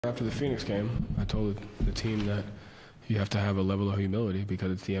After the Phoenix game, I told the team that you have to have a level of humility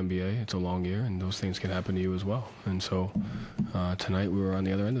because it's the NBA, it's a long year, and those things can happen to you as well. And so tonight we were on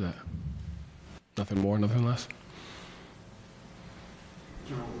the other end of that. Nothing more, nothing less.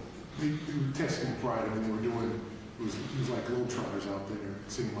 Joe, they were testing Friday when they were doing, it was like globetrotters out there.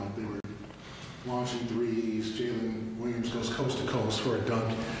 It seemed like they were launching threes. Jalen Williams goes coast to coast for a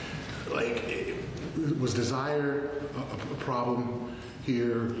dunk. Like, was desire a problem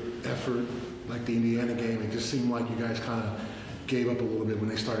here, effort, like the Indiana game? It just seemed like you guys kind of gave up a little bit when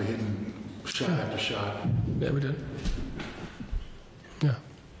they started hitting shot after shot. Yeah, we did. Yeah,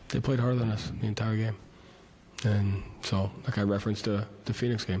 they played harder than us the entire game. And so, like I referenced the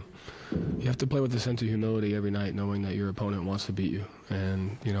Phoenix game, you have to play with a sense of humility every night, knowing that your opponent wants to beat you.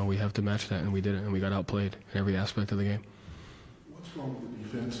 And, you know, we have to match that, and we did it, and we got outplayed in every aspect of the game. What's wrong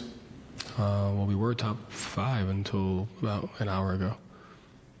with the defense? Well, we were top 5 until about an hour ago.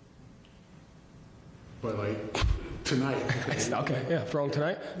 But, like, tonight. Okay, yeah, throwing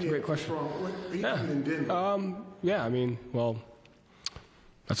tonight? That's a great question. Yeah, I mean, well,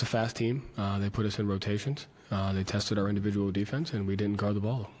 that's a fast team. They put us in rotations. They tested our individual defense, and we didn't guard the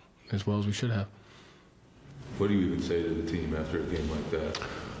ball as well as we should have. What do you even say to the team after a game like that?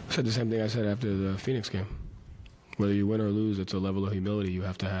 I said the same thing I said after the Phoenix game. Whether you win or lose, it's a level of humility you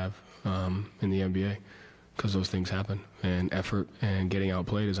have to have in the NBA, because those things happen, and effort and getting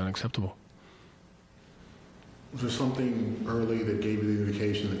outplayed is unacceptable. Was there something early that gave you the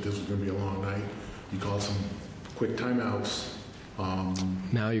indication that this was going to be a long night? You called some quick timeouts.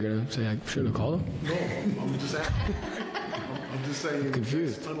 Now you're going to say I shouldn't have called him? No, I'm just asking. I'm just saying. I'm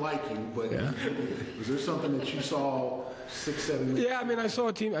confused. Unlike you, but yeah. Was there something that you saw 6, 7 minutes? Yeah, I mean, I saw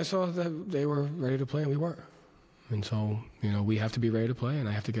a team. I saw that they were ready to play, and we weren't. And so, you know, we have to be ready to play, and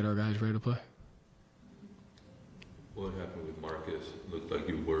I have to get our guys ready to play. What happened with Marcus? Looked like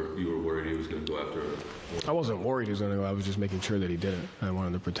you were worried he was going to go after him. I wasn't worried he was going to go. I was just making sure that he did it. I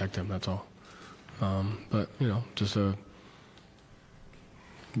wanted to protect him, that's all. But, you know, just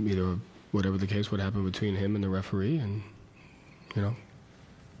either whatever the case would happen between him and the referee, and, you know,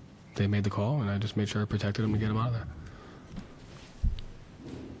 they made the call, and I just made sure I protected him to get him out of there.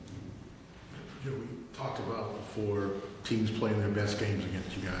 You know, we talked about before teams playing their best games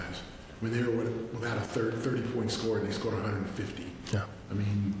against you guys. I mean, they were without a 30-point score, and they scored 150. Yeah. I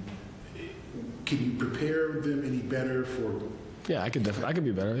mean, can you prepare them any better for? Yeah, I could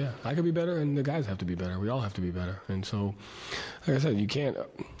be better. Yeah, I could be better, and the guys have to be better. We all have to be better. And so, like I said, you can't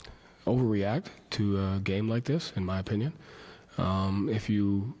overreact to a game like this, in my opinion. If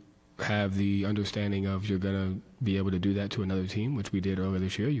you have the understanding of you're going to be able to do that to another team, which we did earlier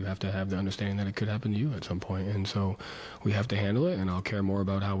this year, you have to have the understanding that it could happen to you at some point. And so we have to handle it, and I'll care more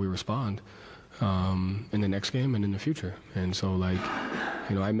about how we respond in the next game and in the future. And so, like,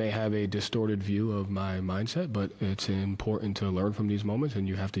 you know, I may have a distorted view of my mindset, but it's important to learn from these moments, and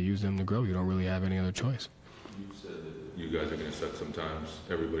you have to use them to grow. You don't really have any other choice. You said that you guys are going to suck sometimes.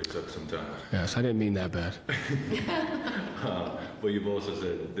 Everybody sucks sometimes. Yes, I didn't mean that bad. But you've also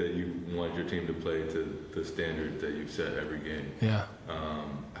said that you want your team to play to the standard that you've set every game. Yeah.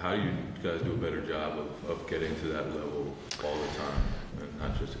 How do you guys do a better job of getting to that level all the time, and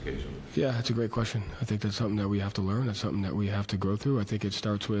not just occasionally? Yeah, that's a great question. I think that's something that we have to learn. That's something that we have to grow through. I think it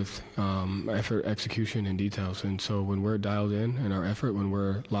starts with effort, execution, and details. And so when we're dialed in our effort, when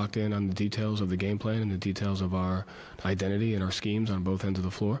we're locked in on the details of the game plan and the details of our identity and our schemes on both ends of the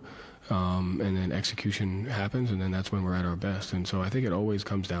floor, and then execution happens, and then that's when we're at our best. And so I think it always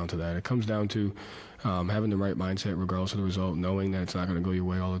comes down to that. It comes down to having the right mindset regardless of the result, knowing that it's not going to go your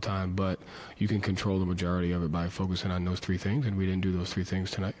way all the time, but you can control the majority of it by focusing on those 3 things, and we didn't do those 3 things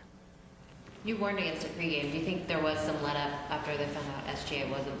tonight. You warned against it pregame. Do you think there was some let-up after they found out SGA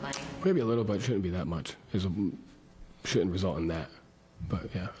wasn't playing? Maybe a little, but it shouldn't be that much. Shouldn't result in that. But,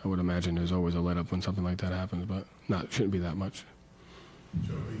 yeah, I would imagine there's always a let-up when something like that happens, but shouldn't be that much.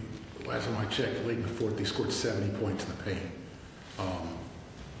 Joe, the last time I checked, late in the fourth, they scored 70 points in the paint.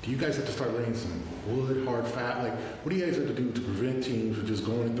 Do you guys have to start laying some wood, hard, fat? Like, what do you guys have to do to prevent teams from just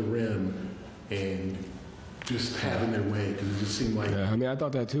going at the rim and just having their way? Because it just seemed like... Yeah, I mean, I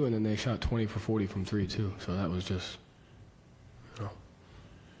thought that too, and then they shot 20 for 40 from 3 too. So that was just, you know.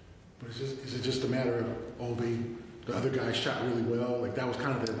 But is it just a matter of, the other guys shot really well? Like, that was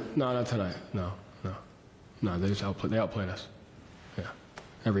kind of the... No, not tonight. No, they just outplayed us. Yeah,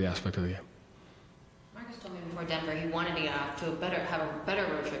 every aspect of the game. Marcus told me before Denver he wanted to get off to have a better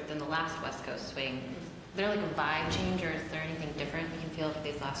road trip than the last West Coast swing. Is there like a vibe change, or is there anything different you can feel for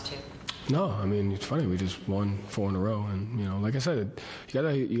these last 2? No, I mean, it's funny. We just won 4 in a row, and like I said,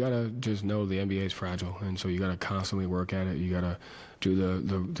 you gotta just know the NBA is fragile, and so you gotta constantly work at it. You gotta do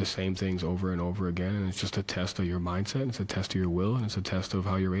the same things over and over again, and it's just a test of your mindset. It's a test of your will, and it's a test of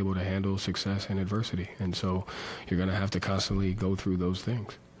how you're able to handle success and adversity. And so you're gonna have to constantly go through those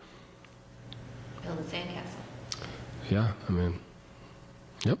things. Build a sandcastle. Yeah, I mean,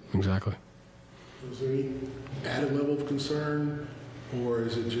 yep, exactly. Is there any added level of concern, or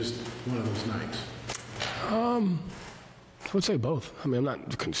is it just one of those nights? I would say both. I mean, I'm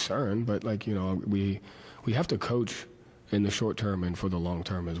not concerned, but we have to coach in the short term and for the long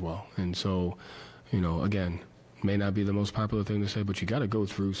term as well. And so, again, may not be the most popular thing to say, but you got to go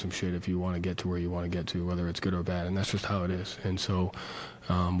through some shit if you want to get to where you want to get to, whether it's good or bad. And that's just how it is. And so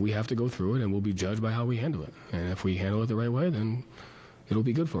we have to go through it, and we'll be judged by how we handle it. And if we handle it the right way, then it'll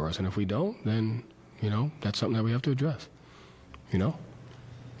be good for us. And if we don't, then, that's something that we have to address. Yeah.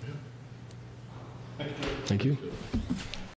 Thank you.